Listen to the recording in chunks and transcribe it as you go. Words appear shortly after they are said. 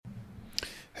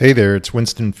Hey there, it's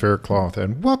Winston Faircloth,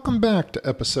 and welcome back to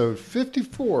episode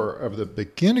 54 of the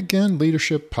Begin Again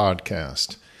Leadership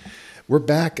Podcast. We're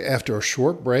back after a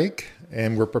short break,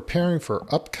 and we're preparing for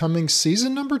upcoming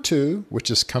season number 2,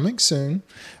 which is coming soon,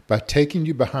 by taking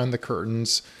you behind the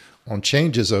curtains on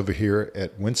changes over here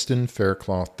at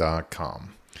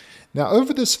winstonfaircloth.com. Now,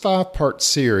 over this 5-part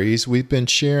series, we've been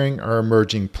sharing our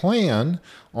emerging plan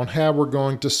on how we're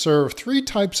going to serve 3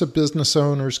 types of business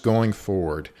owners going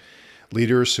forward.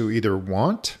 Leaders who either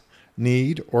want,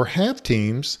 need, or have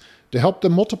teams to help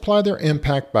them multiply their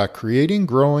impact by creating,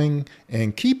 growing,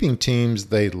 and keeping teams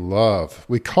they love.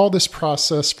 We call this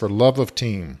process for love of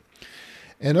team.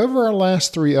 And over our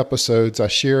last 3 episodes, I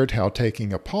shared how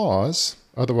taking a pause,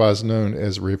 otherwise known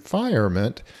as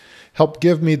refirement, helped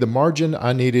give me the margin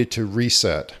I needed to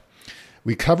reset.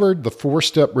 We covered the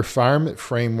 4-step refirement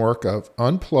framework of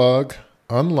unplug,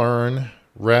 unlearn,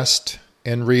 rest,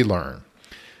 and relearn.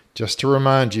 Just to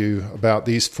remind you about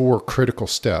these 4 critical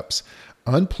steps,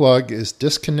 unplug is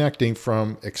disconnecting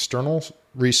from external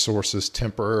resources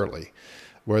temporarily,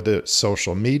 whether it's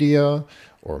social media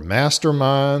or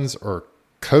masterminds or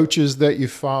coaches that you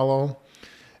follow.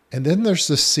 And then there's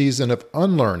this season of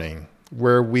unlearning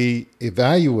where we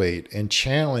evaluate and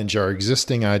challenge our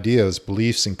existing ideas,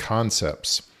 beliefs, and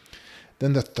concepts.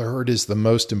 Then the 3rd is the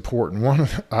most important one.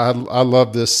 I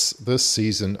love this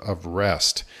season of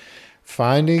rest.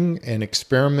 Finding and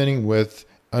experimenting with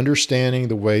understanding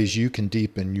the ways you can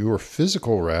deepen your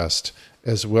physical rest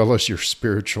as well as your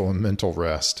spiritual and mental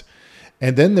rest.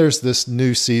 And then there's this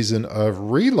new season of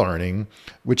relearning,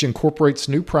 which incorporates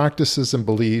new practices and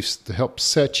beliefs to help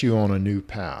set you on a new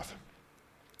path.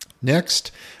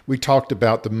 Next, we talked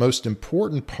about the most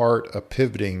important part of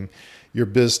pivoting your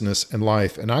business and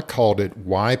life, and I called it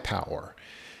why power.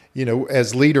 You know,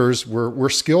 as leaders, we're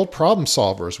skilled problem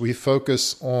solvers. We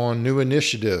focus on new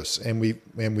initiatives and we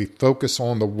focus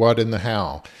on the what and the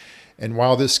how. And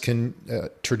while this can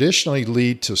traditionally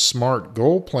lead to smart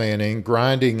goal planning,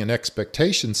 grinding, and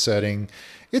expectation setting,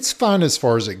 it's fine as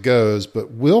far as it goes,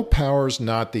 but willpower is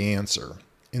not the answer.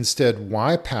 Instead,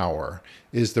 why power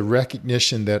is the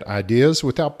recognition that ideas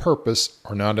without purpose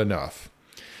are not enough.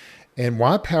 And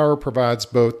why power provides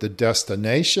both the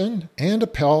destination and a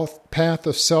path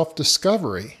of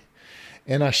self-discovery.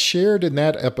 And I shared in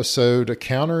that episode a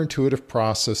counterintuitive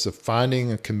process of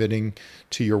finding and committing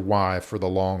to your why for the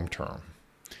long term.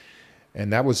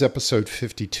 And that was episode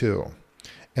 52.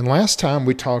 And last time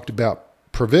we talked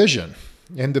about provision.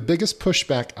 And the biggest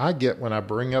pushback I get when I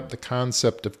bring up the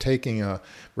concept of taking a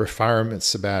refirement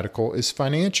sabbatical is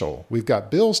financial. We've got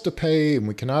bills to pay and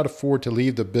we cannot afford to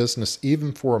leave the business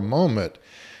even for a moment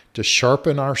to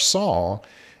sharpen our saw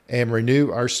and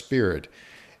renew our spirit.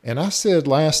 And I said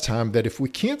last time that if we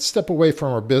can't step away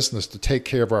from our business to take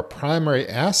care of our primary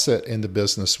asset in the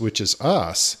business, which is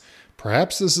us,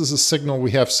 perhaps this is a signal we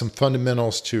have some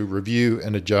fundamentals to review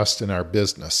and adjust in our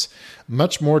business.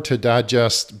 Much more to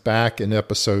digest back in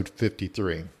episode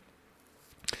 53.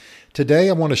 Today,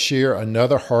 I want to share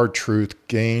another hard truth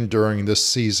gained during this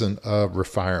season of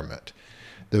refirement: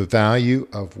 the value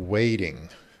of waiting.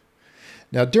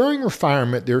 Now, during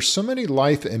refirement, there's so many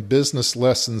life and business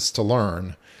lessons to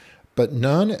learn, but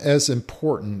none as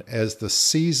important as the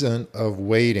season of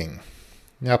waiting.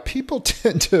 Now, people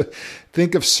tend to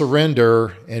think of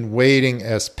surrender and waiting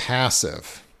as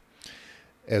passive.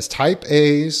 As type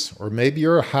A's, or maybe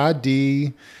you're a high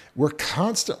D, we're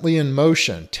constantly in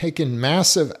motion, taking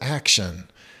massive action.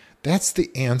 That's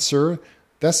the answer.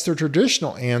 That's the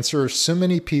traditional answer so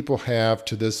many people have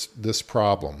to this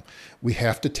problem. We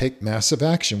have to take massive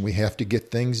action. We have to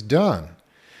get things done.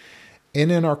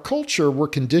 And in our culture, we're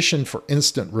conditioned for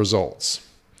instant results.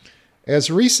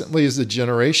 As recently as a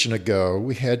generation ago,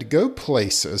 we had to go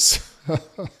places.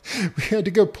 We had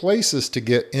to go places to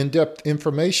get in-depth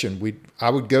information.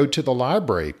 I would go to the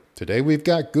library. Today we've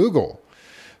got Google.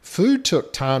 Food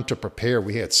took time to prepare.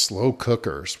 We had slow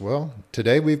cookers. Well,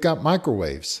 today we've got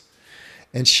microwaves.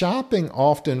 And shopping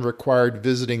often required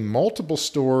visiting multiple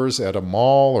stores at a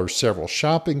mall or several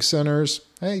shopping centers.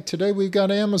 Hey, today we've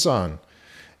got Amazon.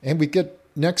 And we get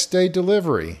next day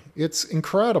delivery. It's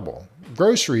incredible.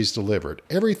 Groceries delivered.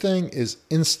 Everything is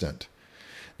instant.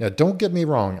 Now, don't get me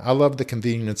wrong. I love the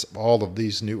convenience of all of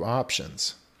these new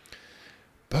options.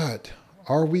 But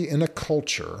are we in a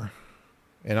culture,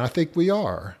 and I think we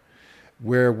are,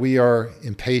 where we are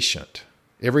impatient?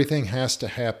 Everything has to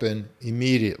happen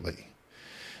immediately.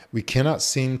 We cannot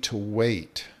seem to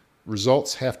wait.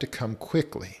 Results have to come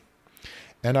quickly.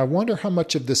 And I wonder how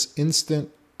much of this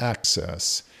instant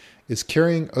access is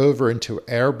carrying over into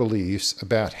our beliefs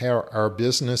about how our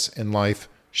business and life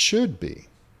should be.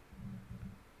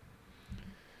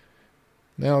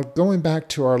 Now, going back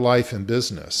to our life and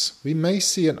business, we may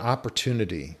see an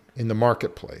opportunity in the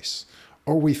marketplace,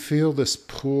 or we feel this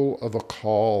pull of a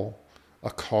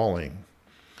calling.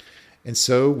 And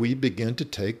so we begin to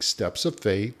take steps of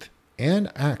faith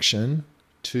and action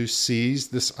to seize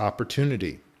this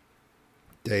opportunity.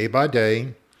 Day by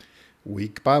day,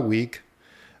 week by week,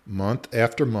 month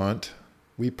after month,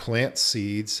 we plant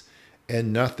seeds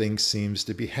and nothing seems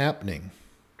to be happening.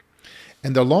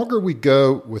 And the longer we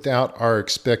go without our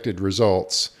expected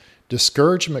results,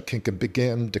 discouragement can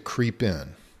begin to creep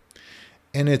in.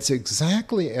 And it's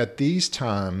exactly at these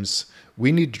times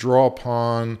we need to draw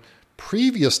upon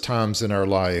previous times in our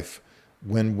life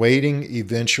when waiting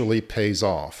eventually pays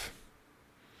off.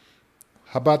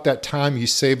 How about that time you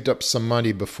saved up some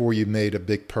money before you made a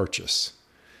big purchase?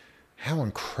 How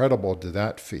incredible did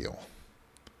that feel?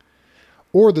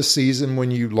 Or the season when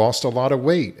you lost a lot of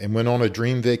weight and went on a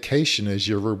dream vacation as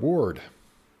your reward.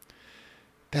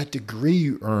 That degree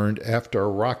you earned after a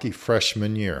rocky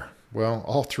freshman year. Well,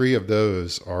 all three of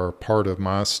those are part of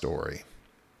my story.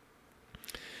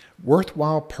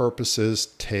 Worthwhile purposes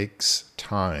takes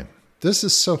time. This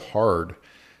is so hard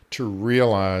to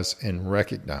realize and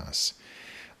recognize.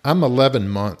 I'm 11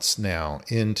 months now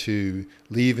into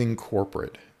leaving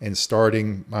corporate and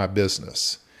starting my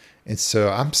business. And so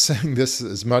I'm saying this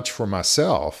as much for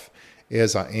myself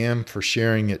as I am for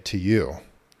sharing it to you.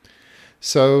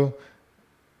 So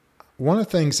one of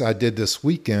the things I did this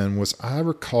weekend was I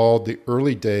recalled the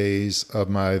early days of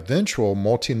my eventual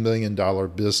multi-million-dollar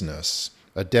business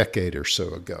a decade or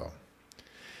so ago.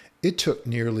 It took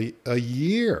nearly a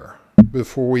year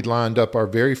before we lined up our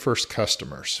very first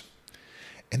customers.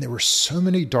 And there were so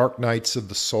many dark nights of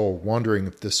the soul wondering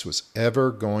if this was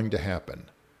ever going to happen.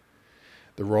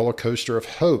 The roller coaster of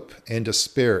hope and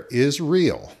despair is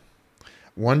real.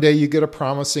 One day you get a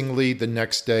promising lead, the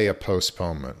next day a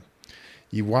postponement.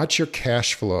 You watch your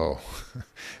cash flow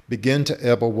begin to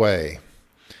ebb away.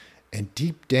 And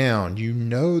deep down, you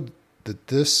know that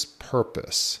this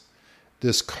purpose,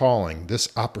 this calling, this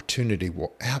opportunity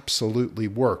will absolutely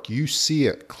work. You see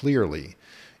it clearly.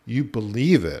 You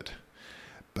believe it.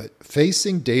 But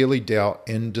facing daily doubt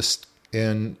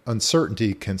and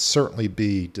uncertainty can certainly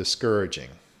be discouraging.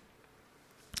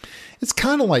 It's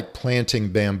kind of like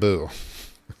planting bamboo.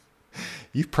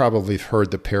 You've probably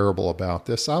heard the parable about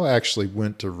this. I actually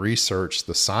went to research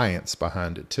the science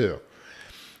behind it too.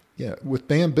 Yeah, with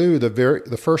bamboo,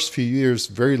 the first few years,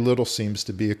 very little seems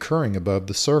to be occurring above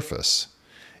the surface.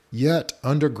 Yet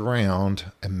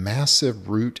underground, a massive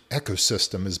root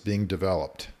ecosystem is being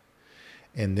developed.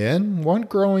 And then one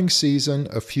growing season,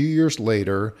 a few years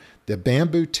later, the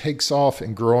bamboo takes off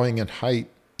in growing in height.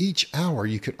 Each hour,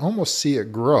 you could almost see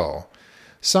it grow,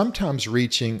 sometimes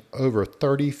reaching over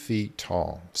 30 feet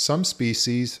tall. Some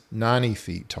species, 90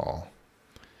 feet tall.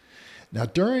 Now,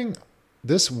 during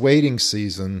this waiting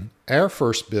season, our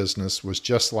first business was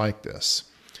just like this.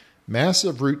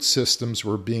 Massive root systems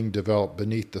were being developed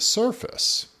beneath the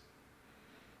surface.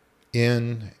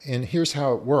 And here's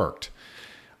how it worked.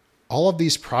 All of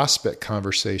these prospect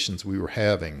conversations we were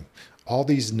having, all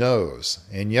these no's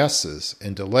and yeses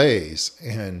and delays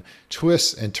and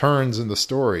twists and turns in the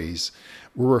stories,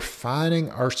 we're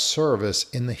refining our service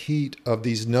in the heat of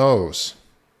these no's.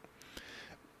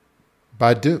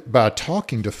 By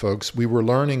talking to folks, we were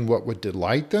learning what would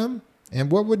delight them and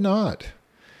what would not.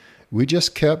 We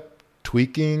just kept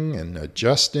tweaking and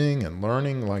adjusting and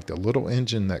learning like the little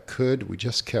engine that could. We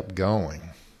just kept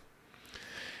going.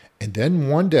 And then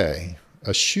one day,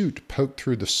 a shoot poked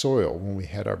through the soil when we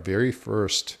had our very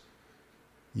first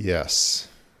yes,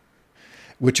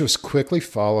 which was quickly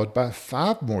followed by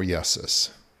 5 more yeses.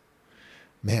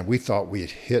 Man, we thought we had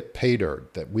hit pay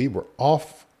dirt, that we were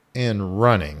off and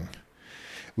running.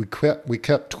 We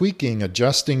kept tweaking,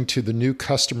 adjusting to the new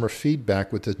customer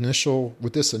feedback with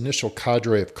this initial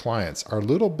cadre of clients. Our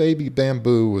little baby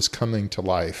bamboo was coming to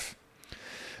life.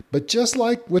 But just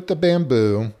like with the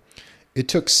bamboo, it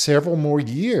took several more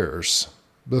years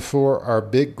before our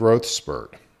big growth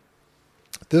spurt.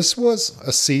 This was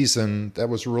a season that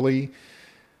was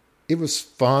it was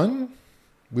fun.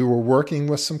 We were working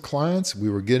with some clients. We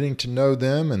were getting to know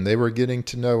them and they were getting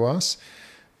to know us.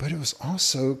 But it was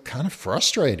also kind of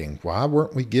frustrating. Why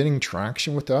weren't we getting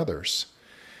traction with others?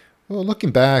 Well,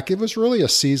 looking back, it was really a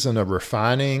season of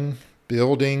refining,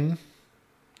 building,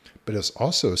 but it was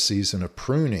also a season of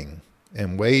pruning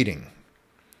and waiting.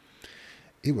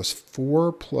 It was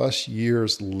 4+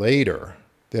 years later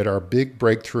that our big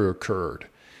breakthrough occurred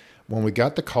when we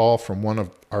got the call from one of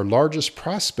our largest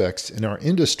prospects in our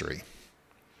industry.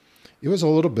 It was a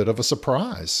little bit of a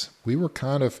surprise. We were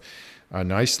kind of a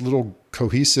nice little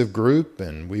cohesive group,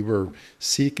 and we were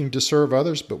seeking to serve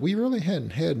others, but we really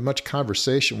hadn't had much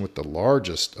conversation with the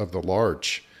largest of the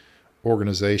large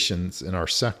organizations in our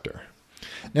sector.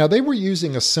 Now, they were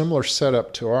using a similar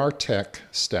setup to our tech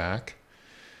stack,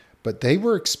 but they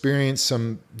were experiencing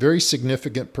some very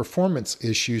significant performance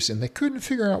issues, and they couldn't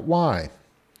figure out why.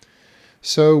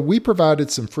 So we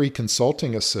provided some free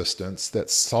consulting assistance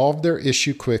that solved their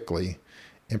issue quickly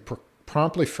and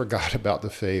promptly forgot about the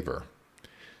favor.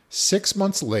 6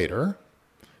 months later,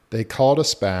 they called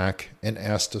us back and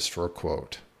asked us for a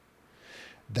quote.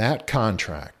 That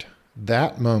contract,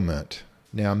 that moment,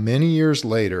 now many years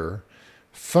later,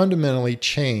 fundamentally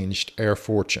changed our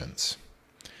fortunes.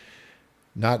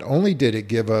 Not only did it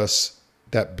give us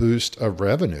that boost of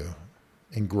revenue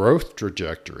and growth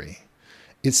trajectory,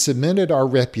 it cemented our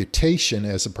reputation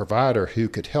as a provider who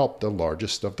could help the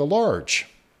largest of the large.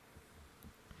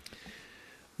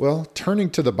 Well,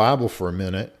 turning to the Bible for a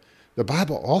minute, the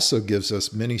Bible also gives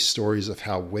us many stories of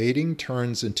how waiting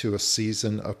turns into a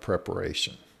season of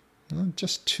preparation.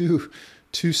 Just two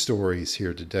stories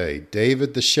here today.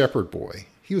 David, the shepherd boy,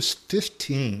 he was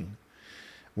 15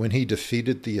 when he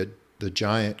defeated the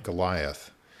giant Goliath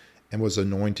and was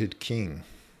anointed king.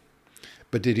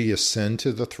 But did he ascend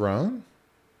to the throne?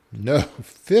 No,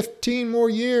 15 more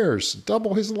years,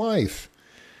 double his life.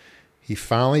 He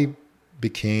finally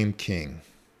became king.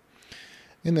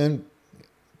 And then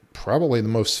probably the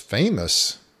most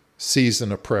famous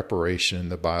season of preparation in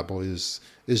the Bible is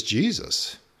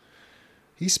Jesus.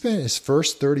 He spent his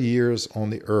first 30 years on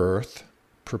the earth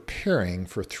preparing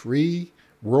for 3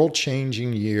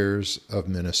 world-changing years of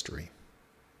ministry.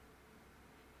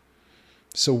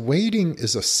 So waiting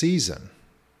is a season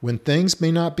when things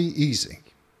may not be easy.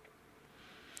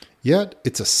 Yet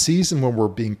it's a season when we're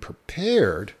being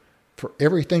prepared for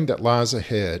everything that lies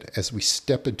ahead as we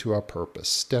step into our purpose,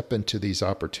 step into these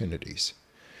opportunities.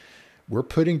 We're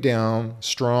putting down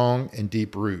strong and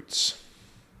deep roots.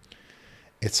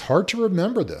 It's hard to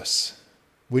remember this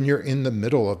when you're in the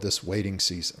middle of this waiting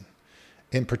season,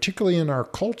 and particularly in our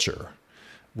culture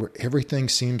where everything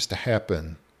seems to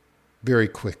happen very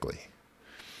quickly.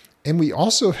 And we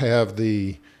also have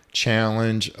the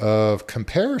challenge of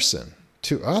comparison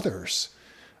to others.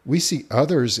 We see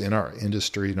others in our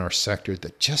industry, in our sector,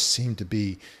 that just seem to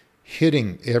be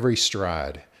hitting every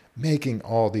stride, making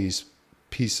all these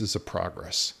pieces of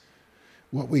progress.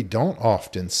 What we don't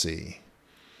often see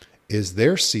is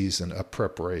their season of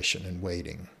preparation and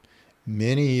waiting,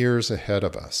 many years ahead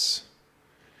of us.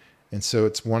 And so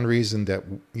it's one reason that,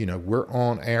 we're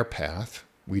on our path.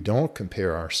 We don't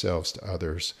compare ourselves to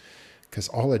others, because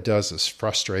all it does is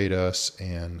frustrate us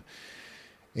and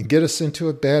get us into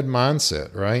a bad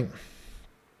mindset, right?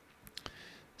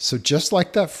 So just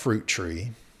like that fruit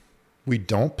tree, we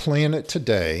don't plant it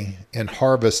today and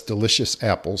harvest delicious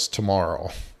apples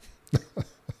tomorrow.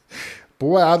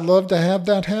 Boy, I'd love to have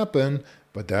that happen,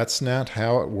 but that's not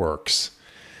how it works.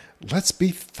 Let's be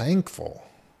thankful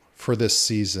for this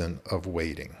season of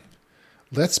waiting.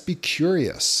 Let's be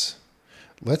curious.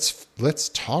 Let's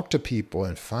talk to people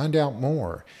and find out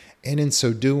more. And in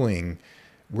so doing,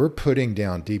 we're putting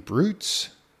down deep roots.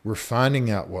 We're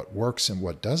finding out what works and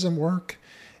what doesn't work.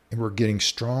 And we're getting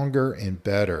stronger and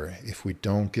better if we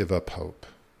don't give up hope.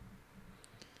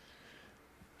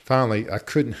 Finally, I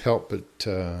couldn't help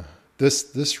but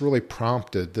this really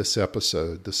prompted this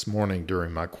episode this morning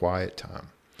during my quiet time.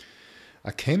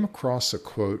 I came across a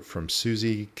quote from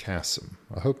Susie Kassem.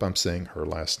 I hope I'm saying her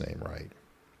last name right.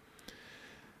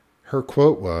 Her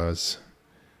quote was,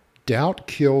 "Doubt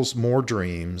kills more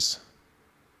dreams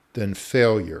than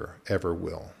failure ever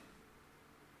will."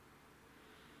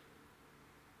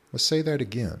 Let's say that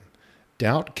again.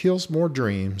 Doubt kills more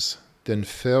dreams than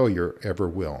failure ever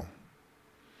will.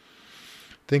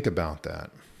 Think about that.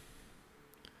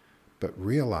 But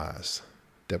realize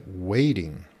that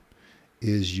waiting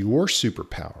is your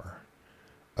superpower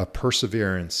of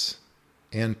perseverance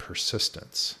and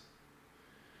persistence.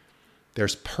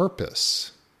 There's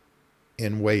purpose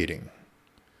in waiting.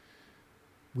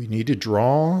 We need to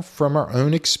draw from our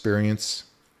own experience,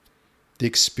 the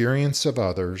experience of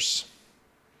others,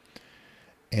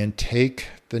 and take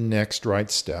the next right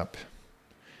step.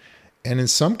 And in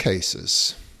some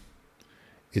cases,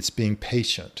 it's being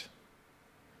patient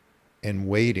and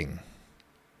waiting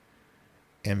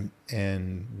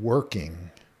and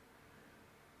working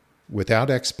without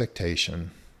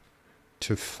expectation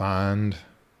to find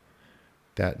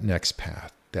that next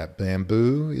path. That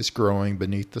bamboo is growing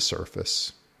beneath the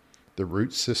surface. The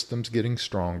root system's getting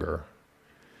stronger.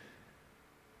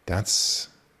 That's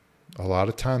A lot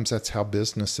of times that's how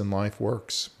business and life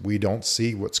works. We don't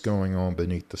see what's going on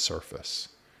beneath the surface.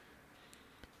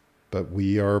 But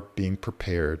we are being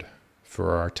prepared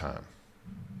for our time.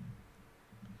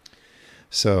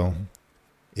 So,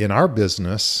 in our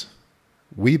business,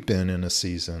 we've been in a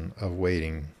season of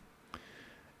waiting,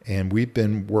 and we've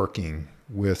been working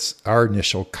with our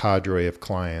initial cadre of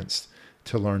clients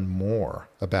to learn more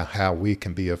about how we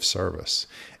can be of service.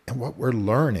 And what we're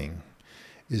learning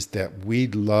is that we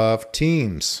love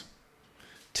teams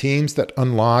that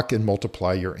unlock and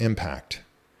multiply your impact.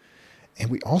 And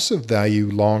we also value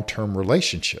long-term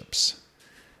relationships.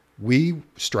 We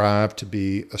strive to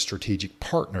be a strategic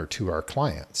partner to our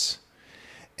clients.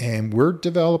 And we're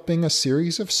developing a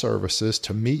series of services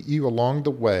to meet you along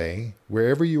the way,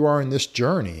 wherever you are in this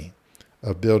journey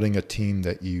of building a team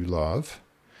that you love,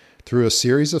 through a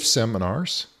series of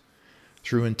seminars,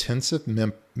 through intensive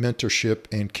mentorship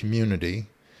and community,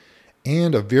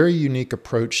 and a very unique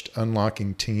approach to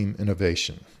unlocking team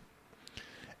innovation.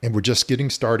 And we're just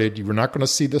getting started. We're not going to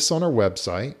see this on our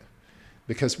website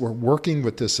because we're working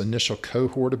with this initial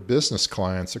cohort of business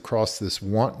clients across this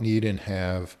want, need, and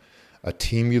have a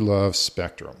team you love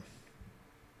spectrum.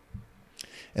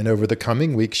 And over the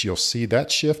coming weeks, you'll see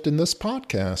that shift in this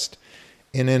podcast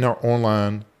and in our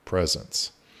online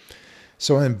presence.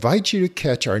 So I invite you to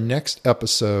catch our next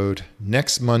episode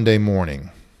next Monday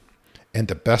morning. And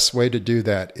the best way to do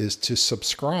that is to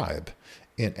subscribe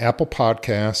in Apple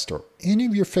Podcast or any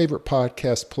of your favorite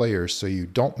podcast players so you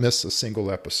don't miss a single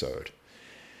episode.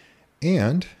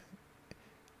 And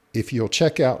if you'll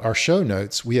check out our show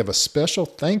notes, we have a special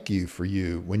thank you for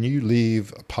you when you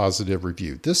leave a positive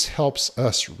review. This helps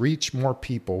us reach more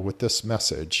people with this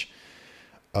message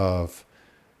of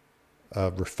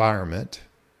refinement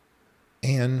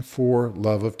and for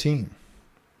love of team.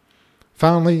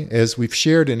 Finally, as we've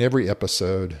shared in every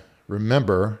episode,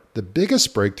 remember the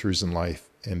biggest breakthroughs in life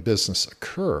and business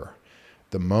occur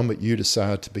the moment you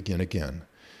decide to begin again.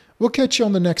 We'll catch you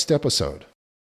on the next episode.